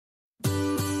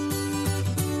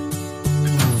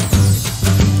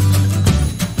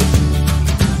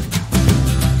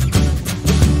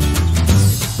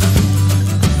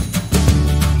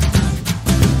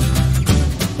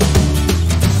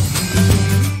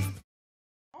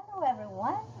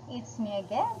It's me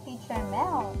again, Teacher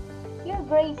Mel, your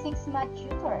grade 6 math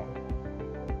tutor.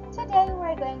 Today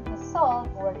we're going to solve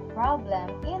word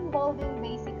problem involving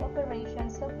basic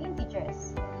operations of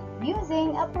integers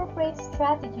using appropriate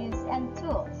strategies and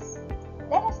tools.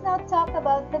 Let us now talk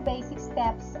about the basic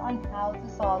steps on how to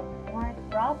solve word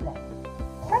problem.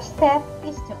 First step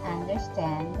is to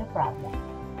understand the problem.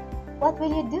 What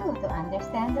will you do to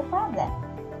understand the problem?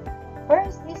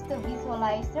 First is to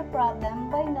visualize the problem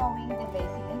by knowing the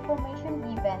basic information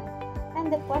given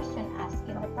and the question asked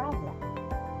in the problem.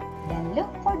 Then look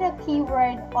for the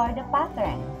keyword or the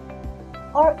pattern,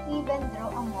 or even draw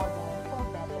a model for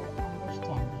better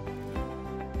understanding.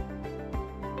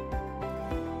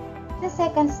 The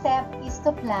second step is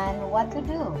to plan what to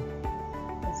do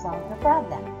to solve the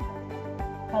problem.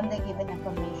 From the given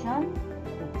information,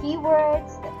 the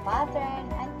keywords, the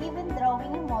pattern, and even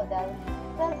drawing a model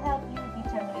will help you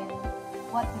determine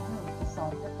what to do to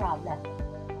solve the problem.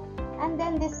 And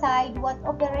then decide what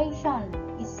operation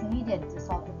is needed to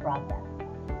solve the problem.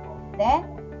 Then,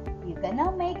 you can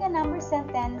now make a number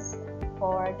sentence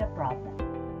for the problem.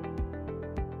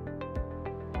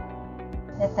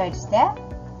 The third step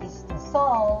is to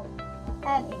solve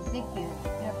and execute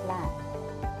your plan.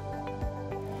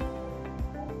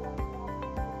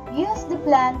 Use the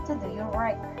plan to do your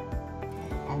work,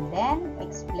 and then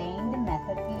explain the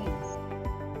method to use.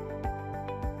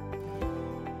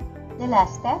 The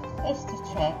last step is to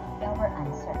check our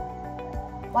answer.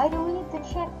 Why do we need to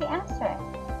check the answer?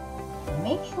 To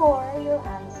make sure your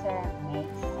answer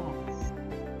makes sense.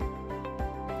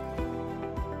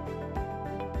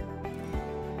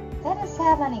 Let us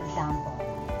have an example.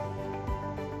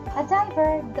 A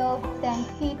diver dove 10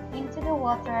 feet into the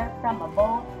water from a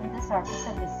boat on the surface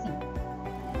of the sea.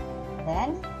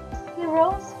 Then, he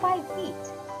rose 5 feet,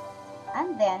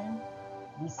 and then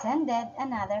descended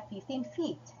another 15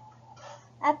 feet.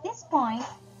 At this point,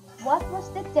 what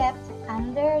was the depth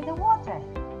under the water?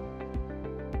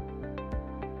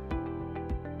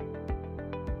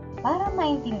 Para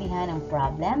maintindihan ang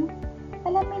problem,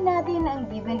 alamin natin ang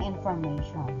given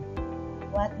information.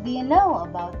 What do you know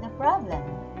about the problem?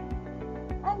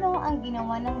 Ano ang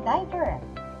ginawa ng diver?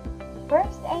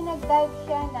 First ay nag-dive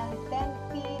siya ng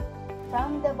 10 feet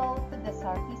from the boat to the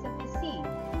surface of the sea.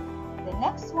 The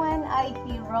next one ay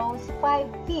he rose 5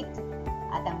 feet.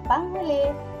 At ang panghuli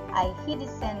ay he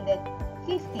descended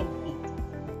 15 feet.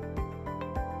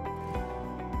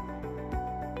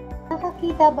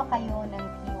 Nakakita ba kayo ng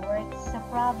keywords sa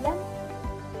problem?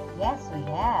 Yes, we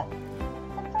have.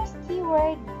 The first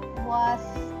keyword was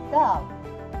dove,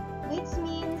 which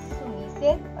means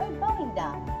sumisid or going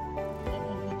down. In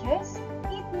integers,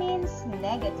 it means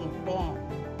negative 10.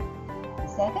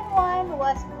 The second one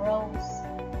was rose,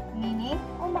 meaning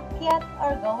umakyat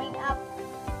or going up.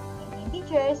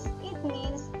 Integers, it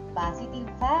means positive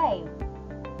 5.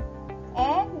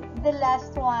 And the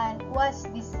last one was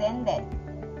descended,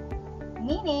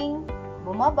 meaning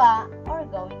bumaba or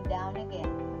going down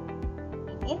again.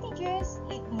 In integers,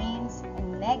 it means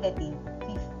negative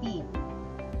 15.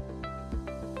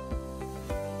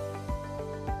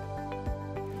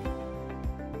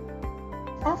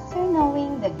 After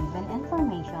knowing the given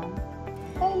information,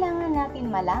 kailangan natin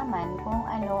malaman kung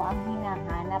ano ang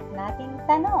hinahanap nating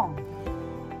tanong.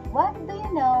 What do you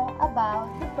know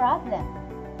about the problem?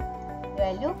 You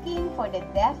are looking for the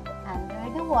depth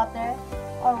under the water,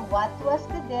 or what was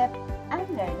the depth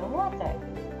under the water?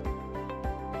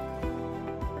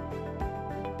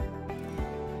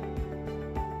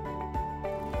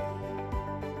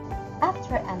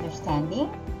 After understanding,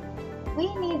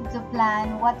 we need to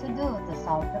plan what to do to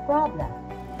solve the problem.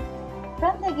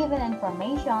 From the given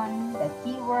information, the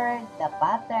keyword, the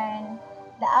pattern,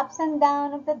 the ups and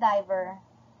downs of the diver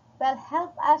will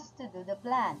help us to do the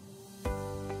plan.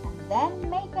 And then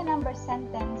make a number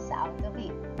sentence out of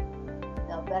it.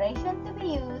 The operation to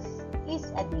be used is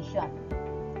addition.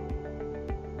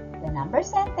 The number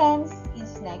sentence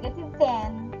is negative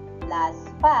 10 plus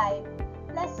 5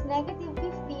 plus negative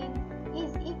 15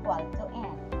 is equal to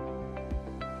n.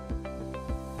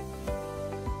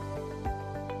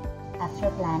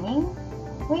 After planning,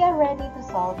 we are ready to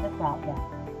solve the problem.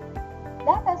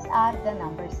 Let us add the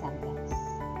number sentence.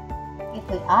 If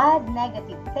we add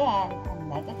negative 10 and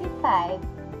negative 5,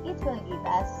 it will give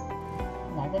us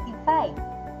negative 5.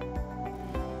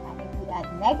 And if we add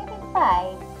negative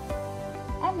 5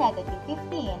 and negative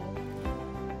 15,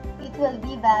 it will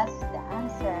give us the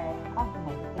answer of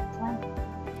negative 20.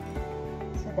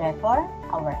 So therefore,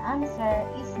 our answer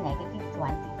is negative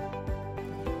 20.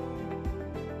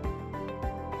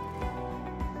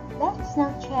 Let us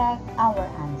now check our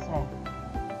answer.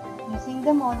 Using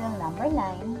the model number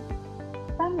 9,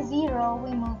 From 0,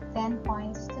 we move 10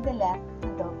 points to the left to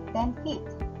the 10 feet.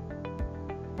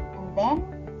 And then,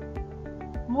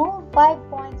 move 5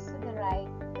 points to the right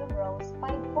to rose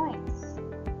 5 points.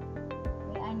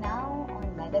 We are now on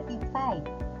 -5.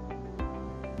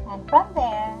 And from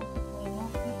there, we move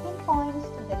 15 points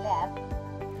to the left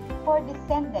for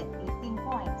descended 15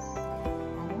 points.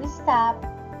 And we stop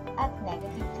at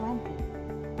 -20.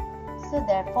 So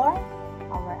therefore,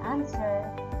 our answer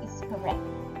is correct.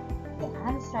 The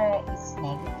answer is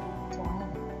 -20.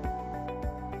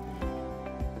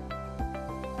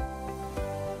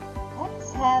 Let's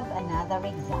have another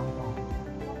example.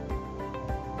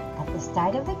 At the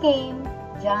start of the game,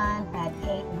 John had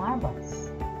 8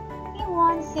 marbles. He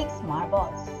won 6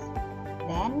 marbles,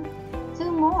 then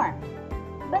 2 more.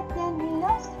 But then he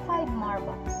lost 5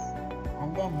 marbles,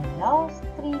 and then he lost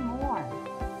 3 more.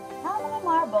 How many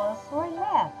marbles were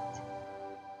left?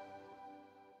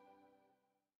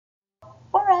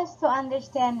 For us to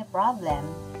understand the problem,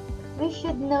 we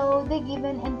should know the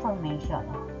given information.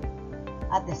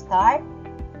 At the start,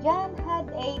 John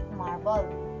had 8 marbles,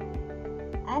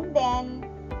 and then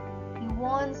he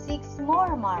won 6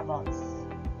 more marbles,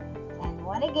 and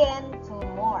won again 2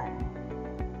 more.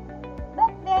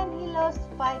 But then he lost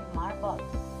 5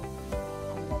 marbles,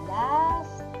 and the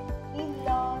last, he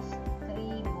lost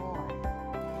 3 more.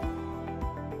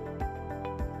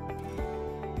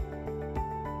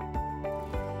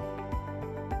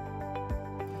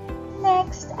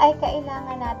 Next ay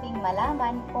kailangan nating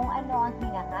malaman kung ano ang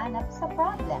hinahanap sa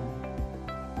problem.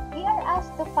 We are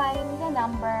asked to find the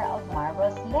number of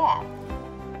marbles left.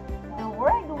 The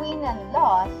word win and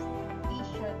lost is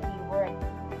your keyword.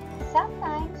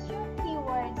 Sometimes your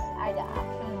keywords are the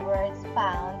actual words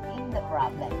found in the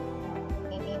problem.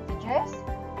 In integers,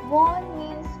 won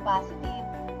means positive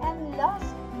and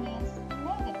lost means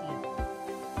negative.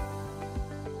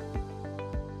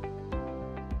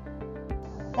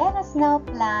 Let us now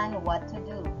plan what to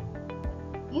do.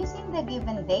 Using the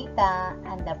given data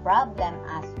and the problem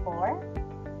asked for,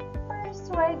 first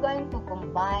we're going to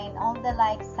combine all the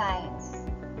like signs.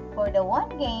 For the one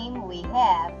game, we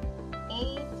have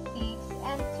 8, 6,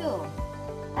 and 2.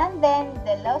 And then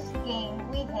the lost game,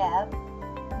 we have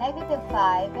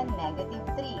 -5 and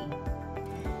 -3.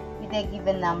 With a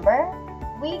given number,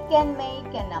 we can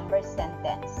make a number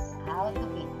sentence out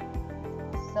of it.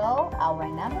 So,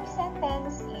 our number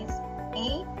sentence is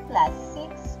 8 plus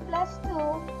 6 plus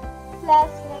 2 plus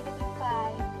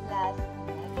 -5 plus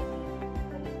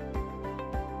 -3.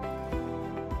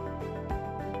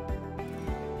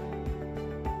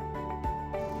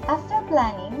 After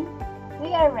planning,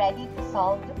 we are ready to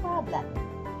solve the problem.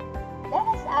 Let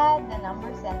us add the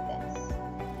number sentence.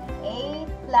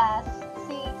 8 plus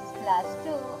 6 plus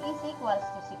 2 is equals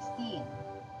to 16.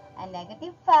 And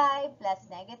 -5 plus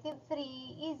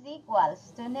 -3 is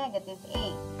equals to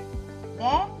 -8.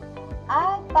 Then,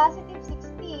 add positive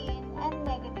 16 and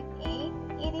 -8,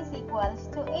 it is equals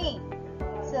to 8.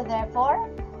 So therefore,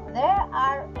 there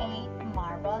are 8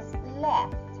 marbles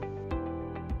left.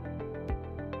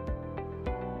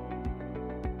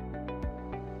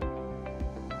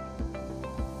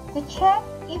 To check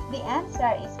if the answer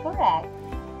is correct,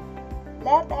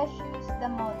 let us use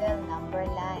the model number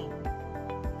line.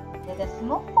 Let us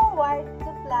move forward to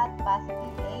plot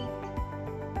positive 8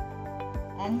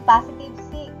 and positive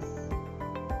 6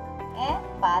 and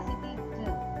positive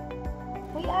 2.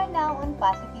 We are now on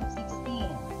positive 16.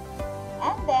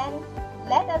 And then,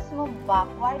 let us move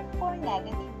backward for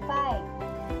 -5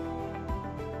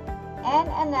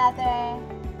 and another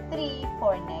 3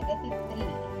 for -3.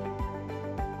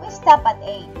 We stop at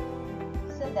 8.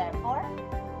 So therefore,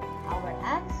 our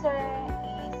answer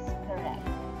is correct.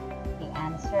 The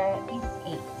answer is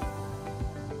 8.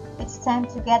 It's time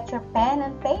to get your pen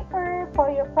and paper for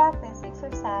your practice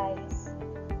exercise.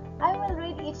 I will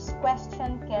read each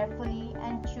question carefully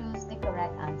and choose the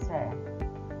correct answer.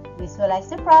 Visualize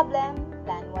the problem,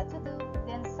 plan what to do,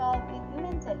 then solve it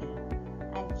mentally,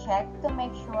 and check to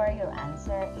make sure your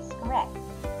answer is correct.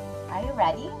 Are you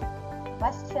ready?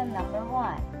 Question number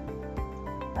 1.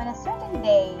 On a certain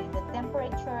day, the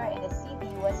temperature in the city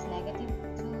was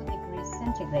 -2 degrees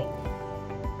centigrade.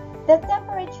 The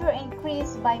temperature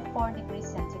increased by 4 degrees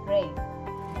centigrade,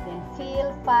 then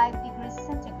fell 5 degrees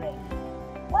centigrade.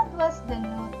 What was the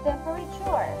new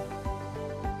temperature?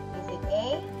 Is it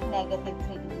A,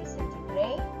 -3 degrees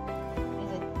centigrade? Is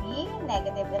it B,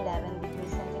 -11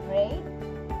 degrees centigrade?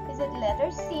 Is it letter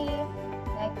C,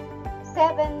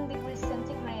 7 degrees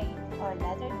centigrade? Or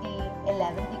letter D,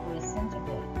 11 degrees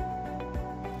centigrade?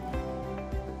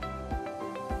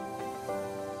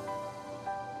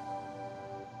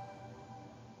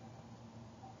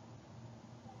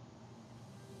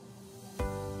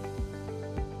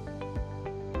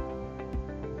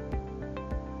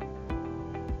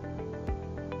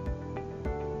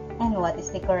 And what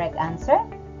is the correct answer?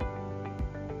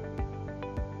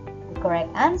 The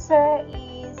correct answer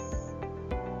is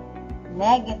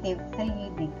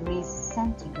 -3 degrees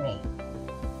centigrade.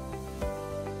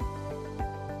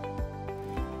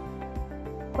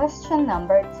 Question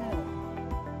number 2.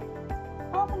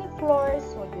 How many floors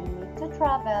would you need to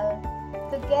travel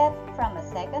to get from a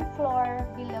second floor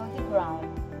below the ground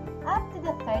up to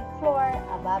the third floor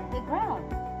above the ground?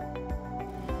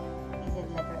 Is it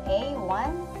letter A,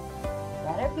 1,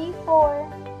 letter B, 4,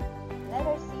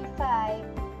 letter C, 5,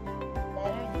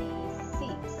 letter D,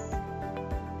 6?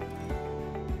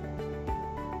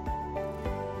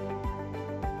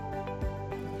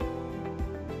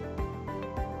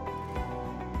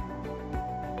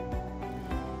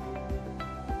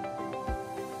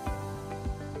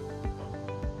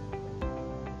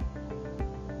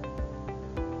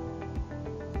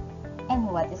 And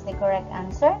what is the correct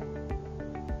answer?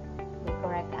 The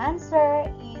correct answer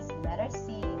is letter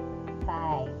C,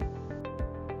 5.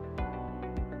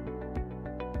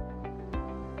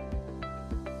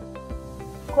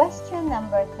 Question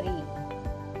number 3.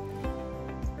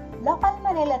 Local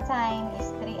Manila time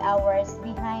is 3 hours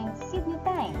behind Sydney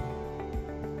time,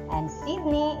 and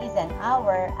Sydney is an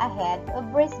hour ahead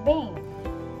of Brisbane.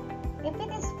 If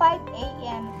it is 5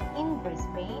 a.m. in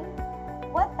Brisbane,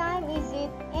 what time is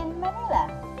it in Manila?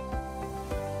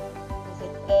 Is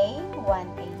it A, 1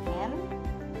 a.m.,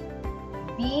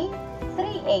 B,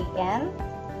 3 a.m.,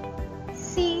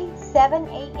 C, 7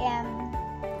 a.m.,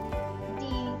 D,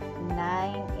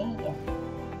 9 a.m.?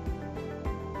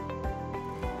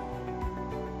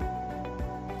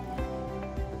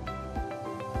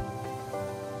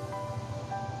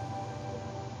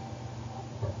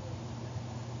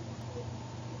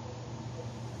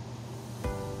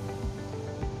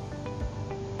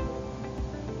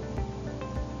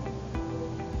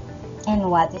 And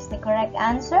what is the correct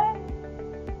answer?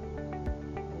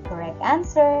 The correct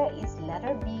answer is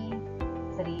letter B,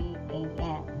 3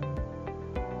 a.m.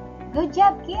 Good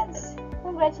job, kids!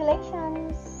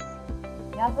 Congratulations!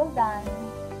 Job well done!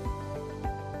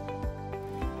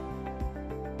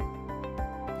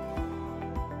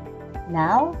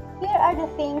 Now, here are the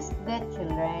things that you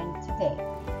learned today.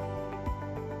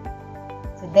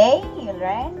 Today, you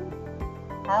learned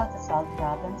how to solve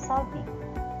problem solving.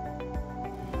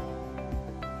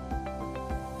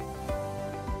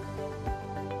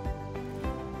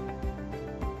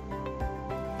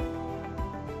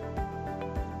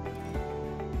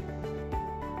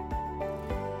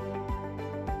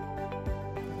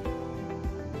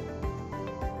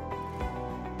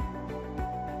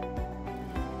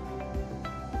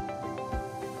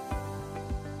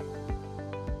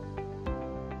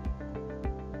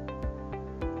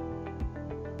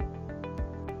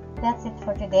 That's it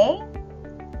for today.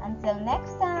 Until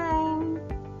next time,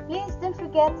 please don't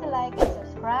forget to like and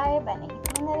subscribe and hit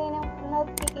mo na rin ang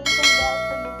notification bell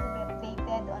for you to be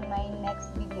updated on my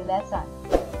next video lesson.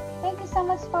 Thank you so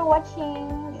much for watching.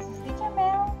 This is Teacher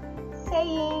Mel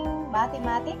saying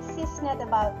mathematics is not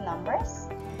about numbers,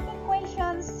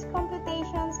 equations,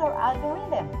 computations, or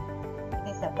algorithm.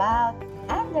 It is about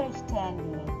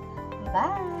understanding.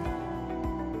 Bye!